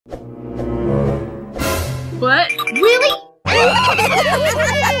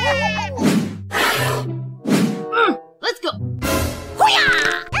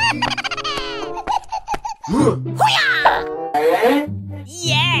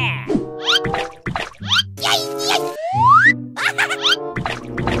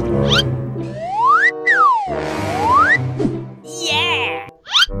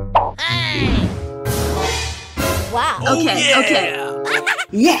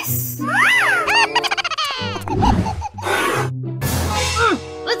Yes!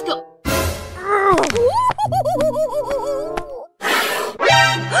 Let's go!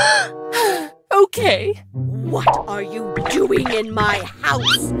 Okay. What are you doing in my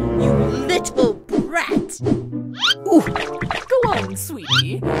house, you little brat? Ooh, go on,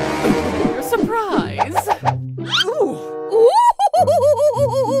 sweetie. Open your surprise. Ooh.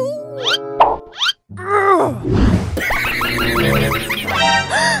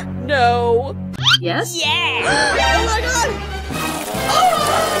 No. Yes? Yeah. Oh my god!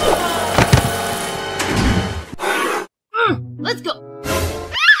 Let's go!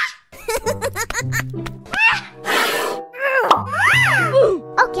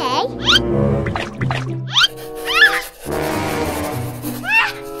 Okay.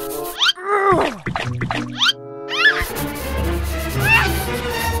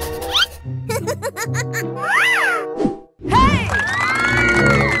 Hey!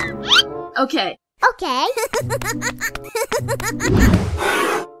 Okay. Okay.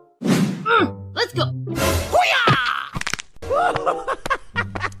 Let's go!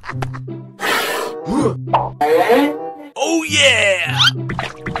 Oh yeah!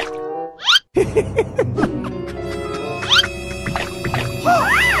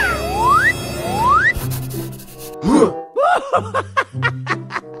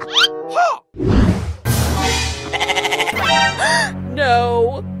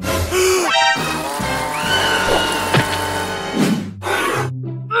 No.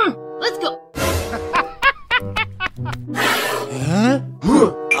 Let's go! Huh?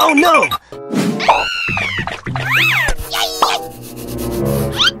 Oh no!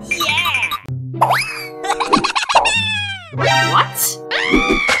 What?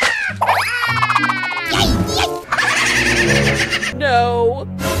 No.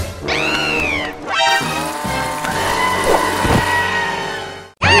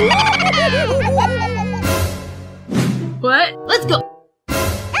 What? Let's go!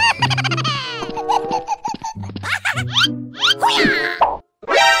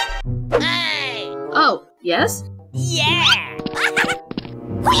 Oh, yes? Yeah.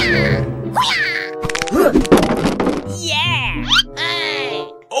 Yeah.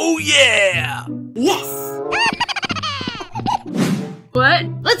 Oh yeah! Yes! What?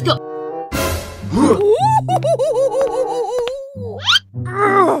 Let's go!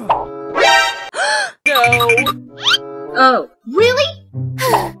 No. Oh, really?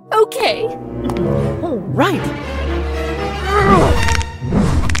 Okay. All right. Ah!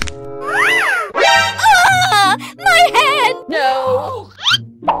 My head! No.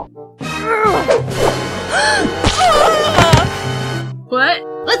 Ah! What?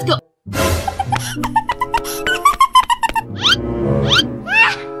 Let's go!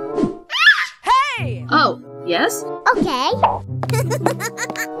 Hey! Oh, yes? Okay.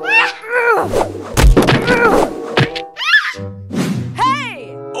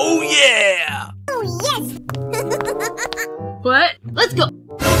 Hey! Oh yeah! Oh, yes. What? Let's go!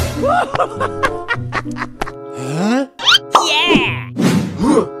 Huh? Yeah!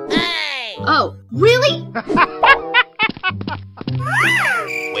 Oh, really?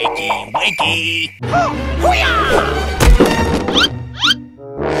 Wakey, wakey!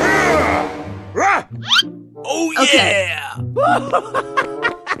 Oh Okay. yeah!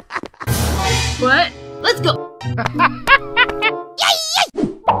 What? Let's go!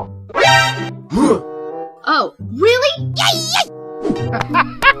 Oh, really?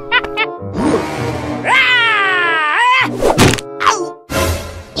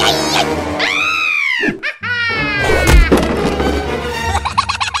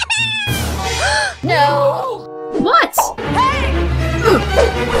 No! What?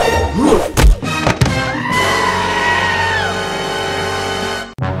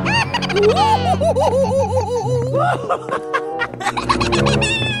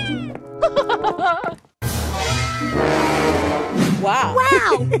 Wow!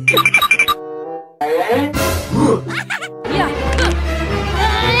 Wow.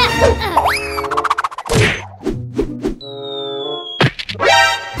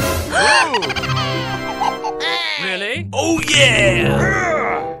 Really? Oh yeah!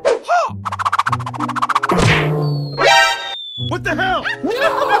 What the hell?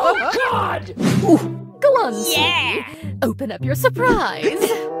 Oh, God! Ooh, go on, yeah! Sweetie. Open up your surprise.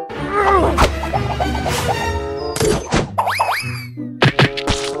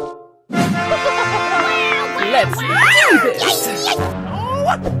 Let's do this!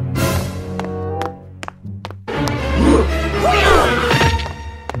 What?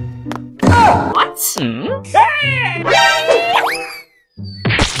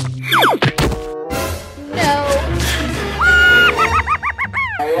 No.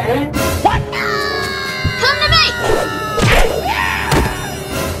 What? Come to me!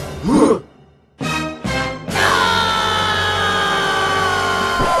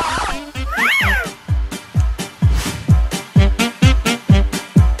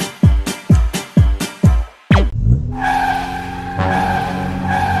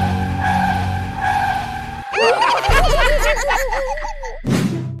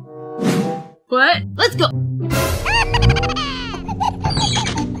 What? Let's go!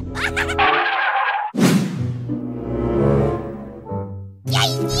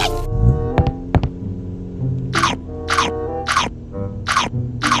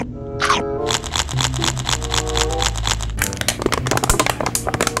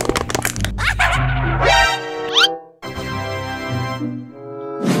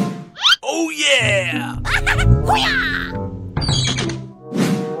 Oh yeah!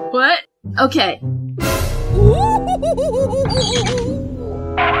 What? Okay.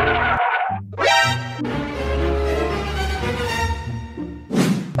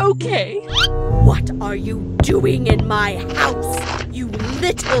 Okay. What are you doing in my house, you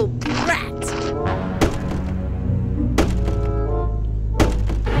little brat?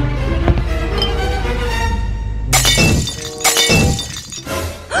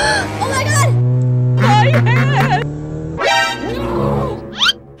 Oh my god! My head!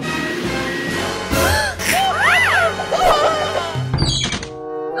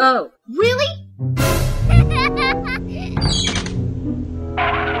 Oh, really?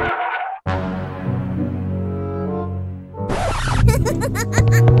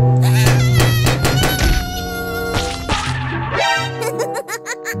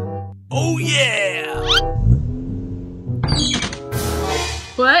 Oh yeah!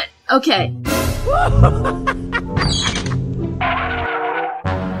 What? Okay.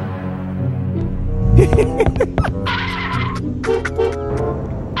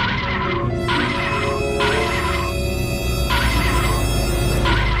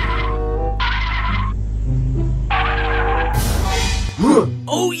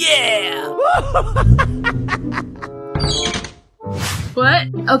 Oh yeah! What?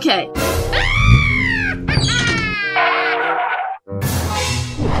 Okay.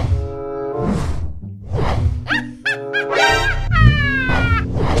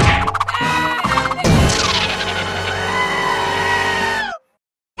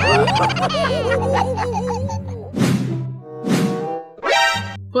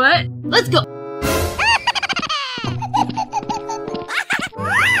 What? Let's go!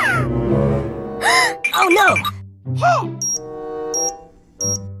 Oh no!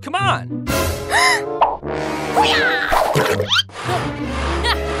 Come on!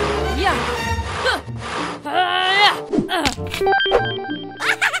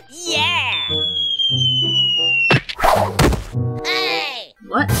 Yeah! Hey!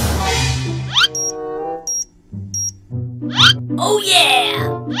 What? Oh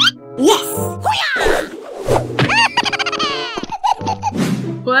yeah! Yes!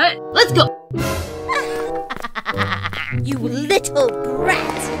 What? Let's go! You little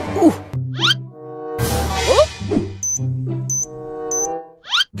brat! Ooh.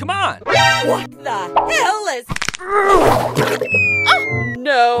 Come on! What the hell is...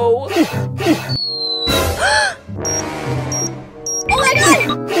 No! Oh my god!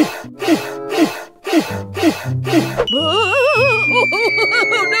 Oh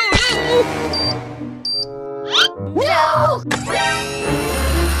no!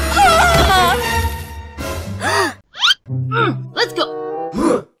 No! Let's go!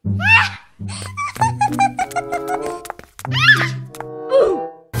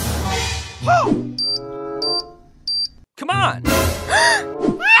 Come on!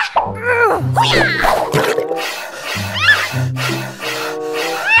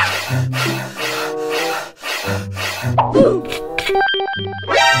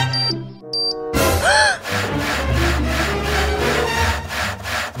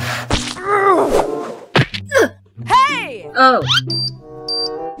 Hey! Oh.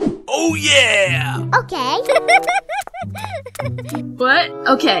 Oh yeah! Okay. What?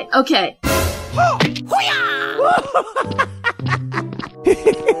 Okay, okay.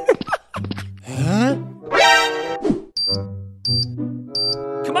 Huh?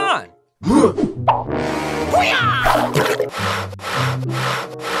 Come on!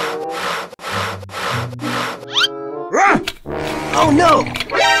 Oh no!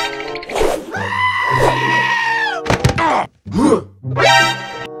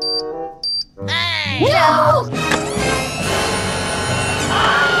 No!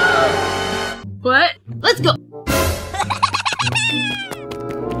 What? Let's go!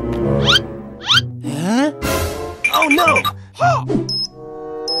 Oh no!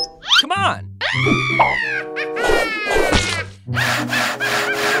 Yeah!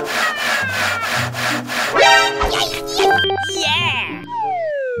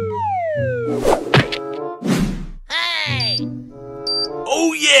 Hey!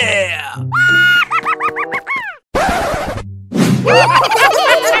 Oh yeah!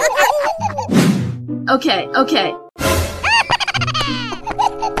 Okay, okay.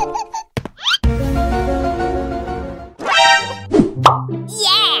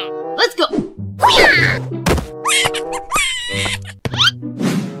 Yeah! Let's go.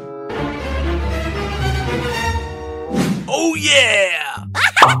 Oh yeah!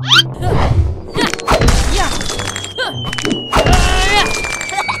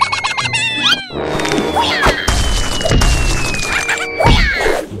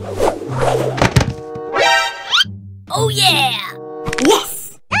 Oh yeah!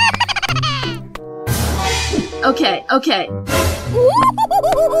 Yes. Okay, okay.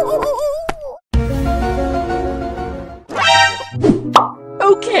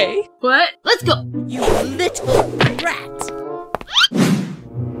 Okay. What? Let's go. You little brat.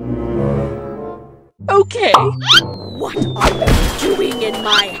 Okay. What are you doing in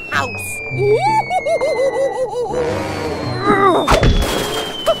my house?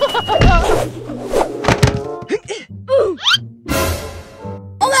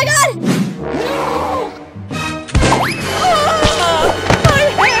 Oh my god! My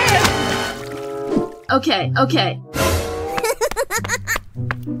head! Okay, okay.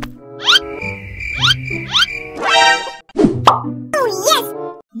 Oh yes!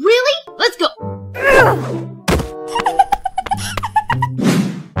 Really? Let's go.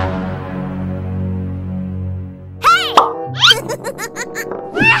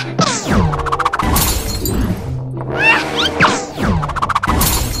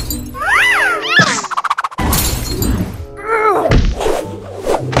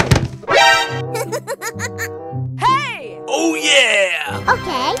 Hey! Oh yeah!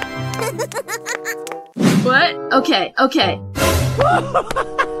 Okay. What? Okay, okay.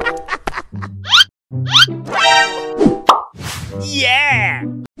 Yeah!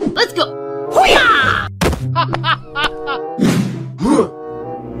 Let's go.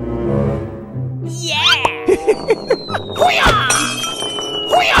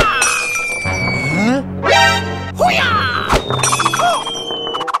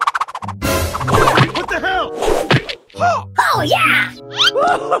 What the hell? Oh yeah!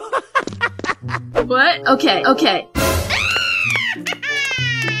 What? Okay, okay.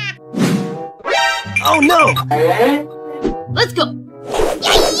 Oh no! Let's go.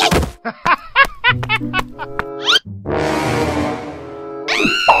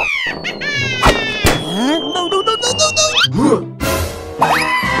 No, no, no, no, no, no!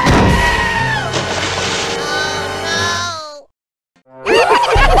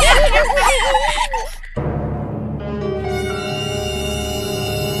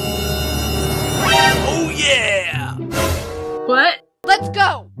 Oh yeah! What? Let's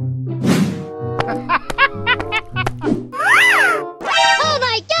go! Oh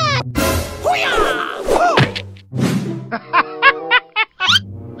my god!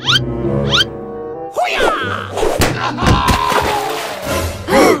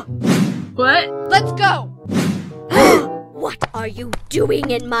 What? Let's go! What are you doing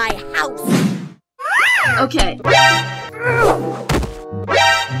in my house? Okay.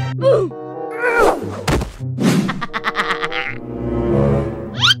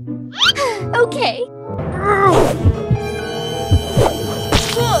 Okay.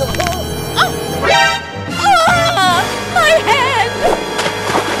 My head!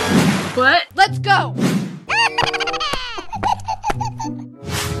 What? Let's go!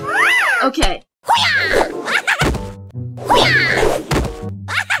 Okay.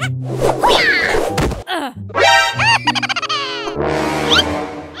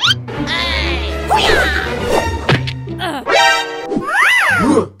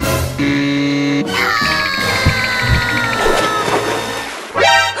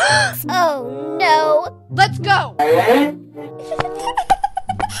 Oh no! Let's go!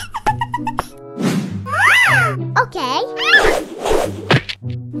 Okay.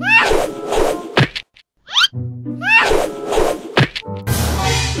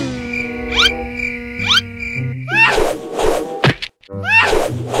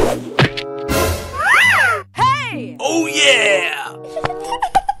 Hey! Oh yeah!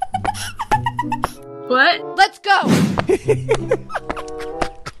 What? Let's go!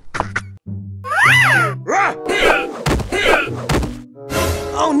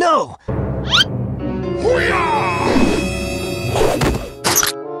 Oh no!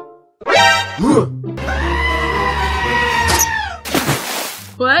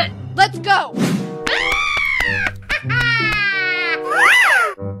 What? Let's go!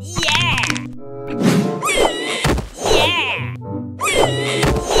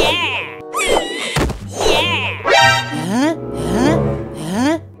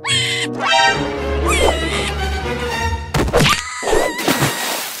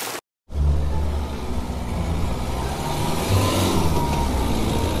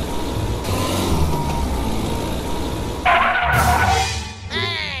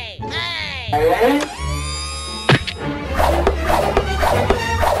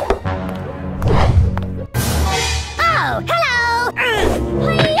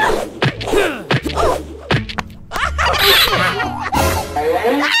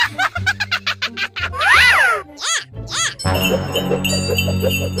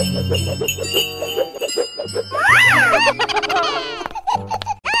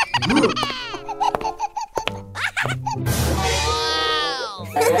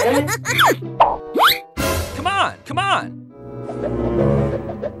 Come on, come on.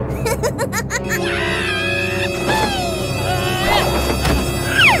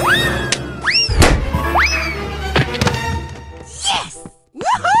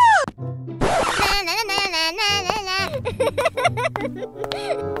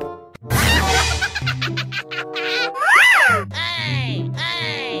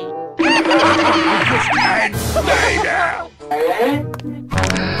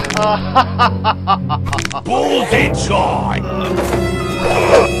 Balls inside!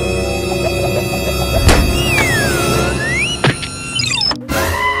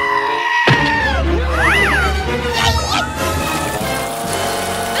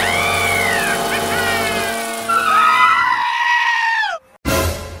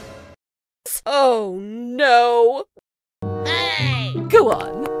 Oh no! Go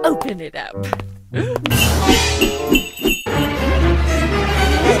on, open it up.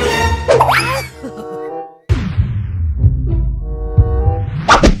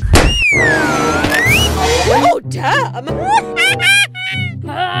 Oh, damn!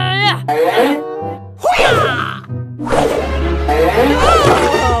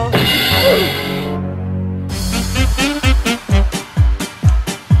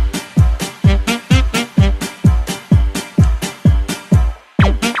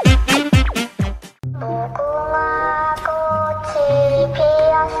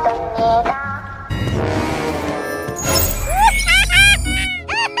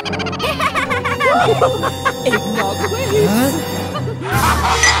 Eggnog waves!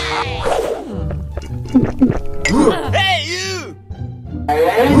 Hey, you!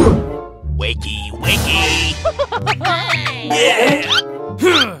 Wakey, wakey!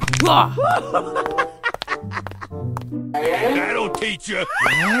 Yeah! That'll teach you!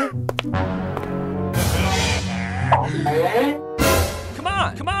 Come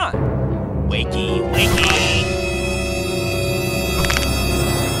on, come on! Wakey, wakey!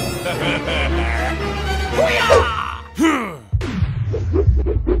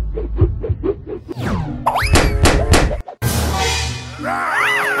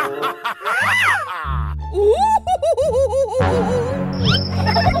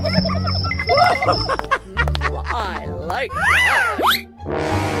 I like that.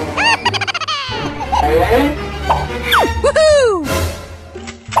 Woohoo!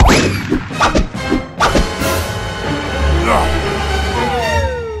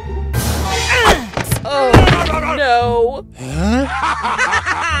 Oh no!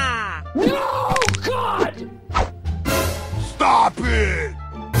 No, God! Stop it!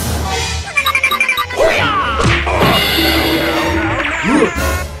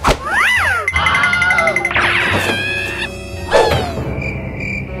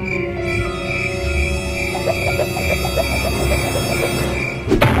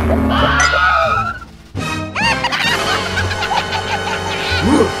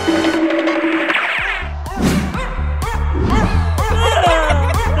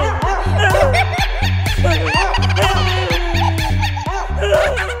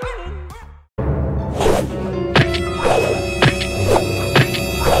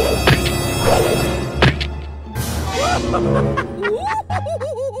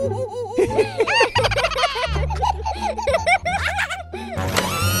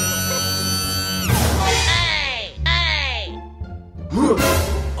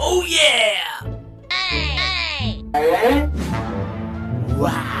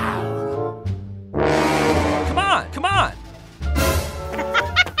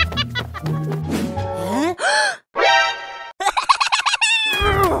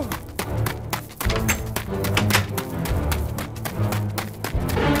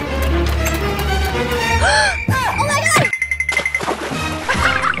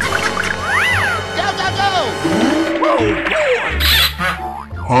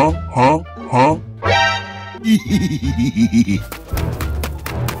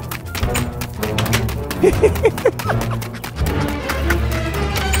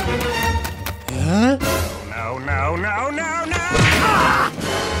 No, no, no, no, no!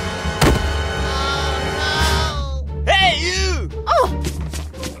 Hey, you!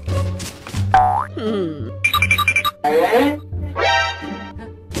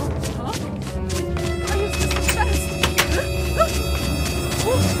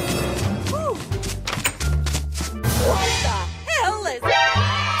 What the hell is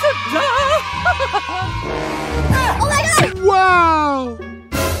Oh my god! Wow!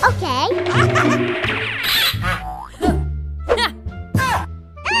 Okay.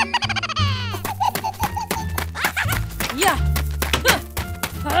 Yeah.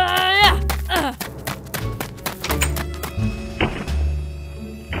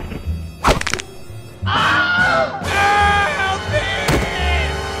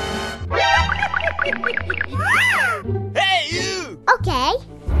 Hey, you! Okay.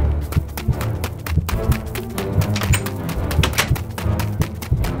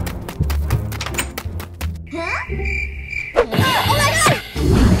 Oh my god!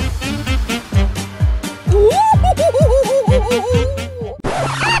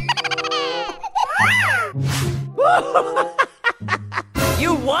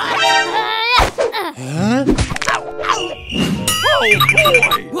 You what? Huh?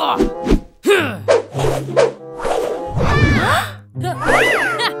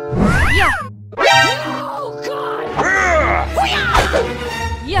 Yeah. Oh god.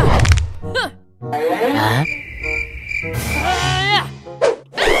 Yeah.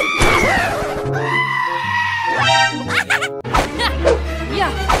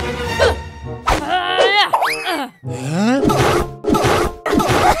 Yeah. Huh?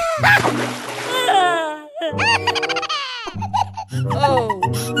 Oh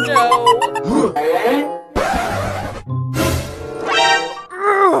no.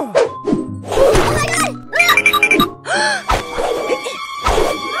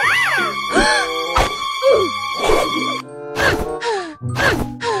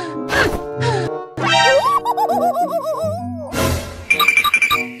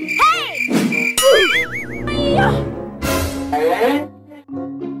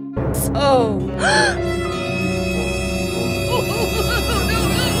 Oh.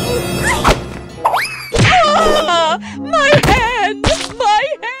 Ah, my hand! My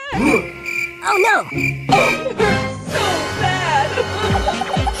hand! Oh no! It hurts so bad!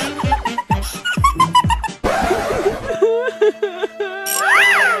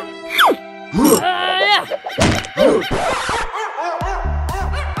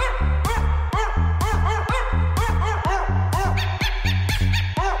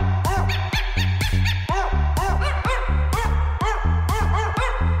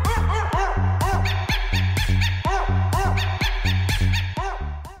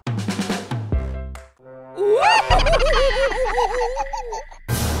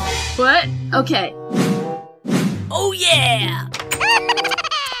 What? Okay. Oh yeah!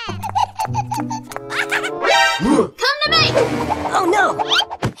 Come to me! Oh no!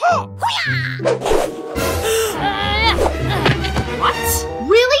 What?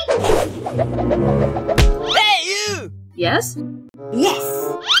 Really? Hey, you! Yes? Yes!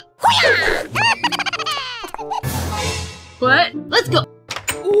 What? Let's go!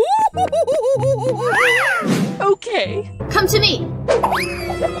 Okay. Come to me!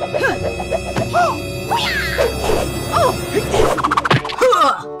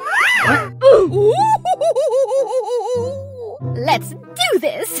 Let's do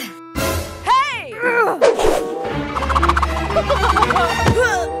this! Hey! What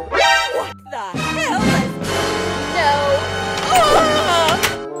the hell is... No!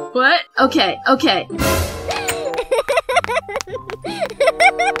 What? Okay, okay.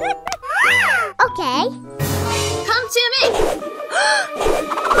 Okay. Come to me!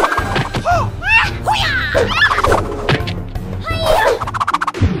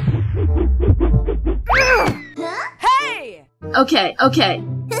 Hey! Okay, okay.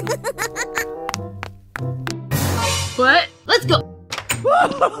 What? Let's go!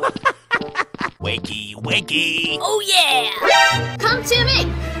 Wakey, wakey! Oh yeah! Come to me!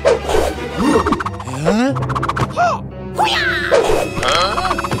 Huh?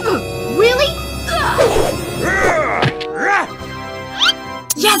 Really?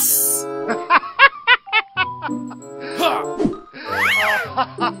 Yes!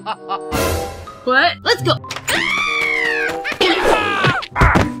 What? Let's go!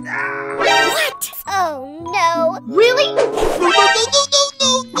 What? Oh no! Really?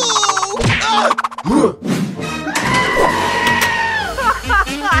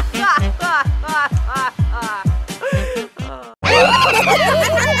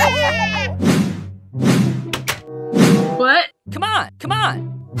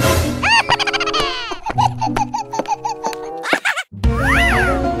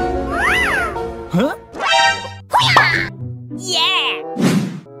 Huh? Yeah!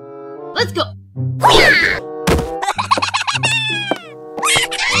 Let's go.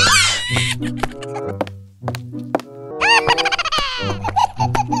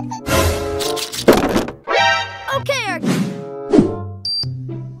 Okay.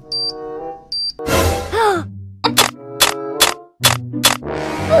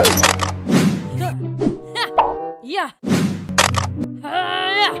 Yeah.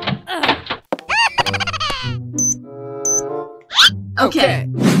 Okay.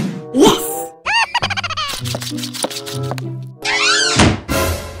 Yes!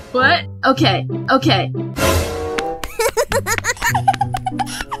 What? Okay. Okay.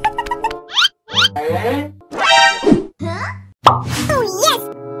 Oh, yes!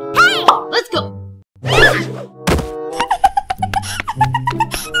 Hey! Let's go.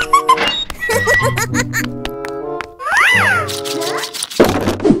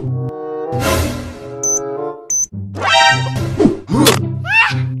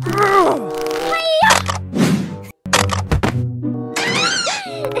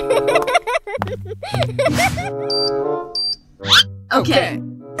 Okay.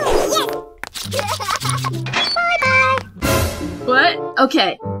 What?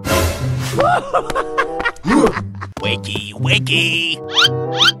 Okay. Wakey, wakey.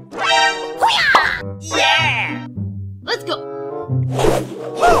 Yeah! Let's go.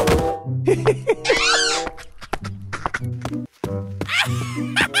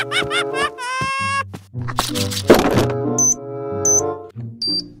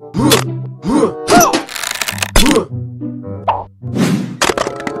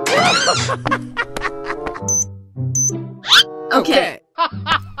 Okay.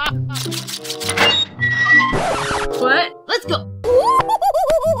 What? Let's go.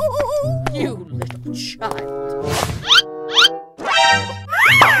 You little child.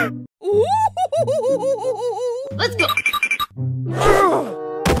 Let's go.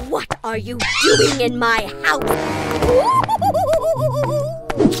 What are you doing in my house?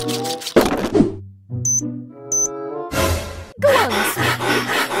 Go on, sweetie.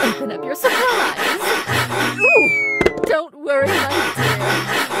 Open up your surprise. Ooh, don't worry, my dear.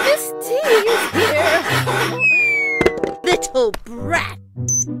 Miss T is here. Little brat!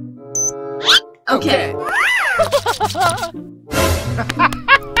 Okay.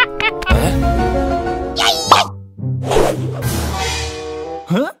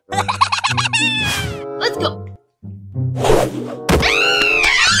 Huh? Let's go.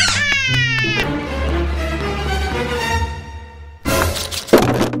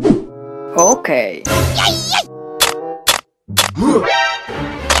 Okay.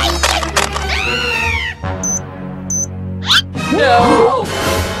 No!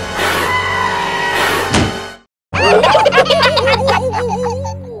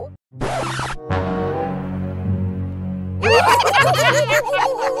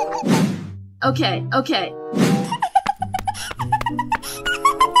 Okay. Okay.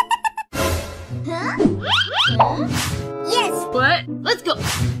 Yes! What? Let's go.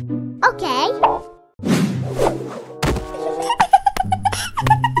 Okay.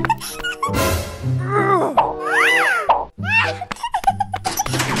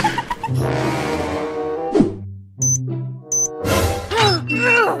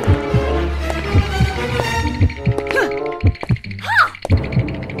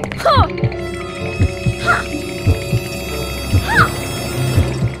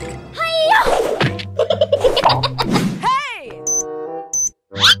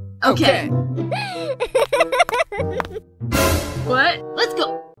 Okay. What? Let's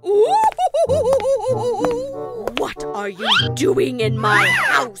go. What are you doing in my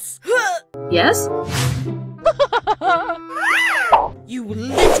house? Yes? You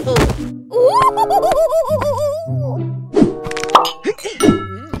little...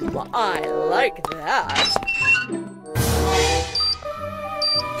 I like that.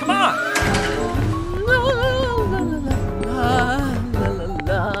 Come on! La la la la la la.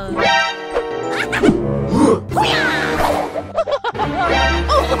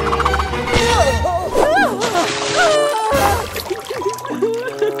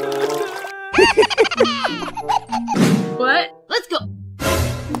 What? Let's go.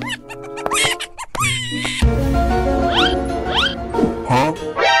 Huh?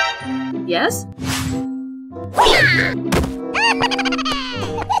 Yes?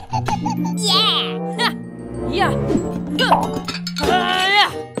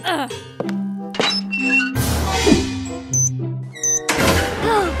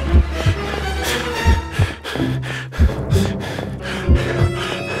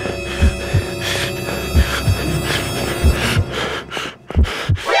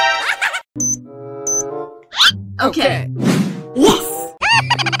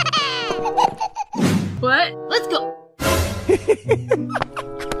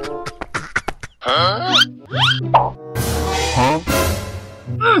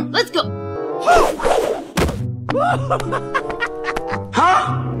 Let's go.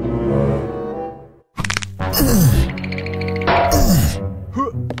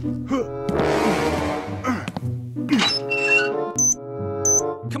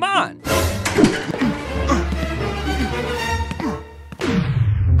 Come on!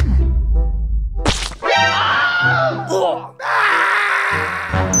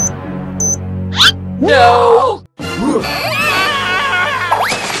 No!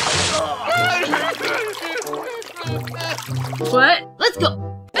 What? Let's go.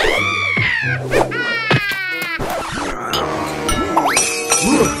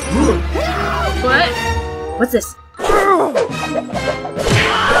 What? What's this?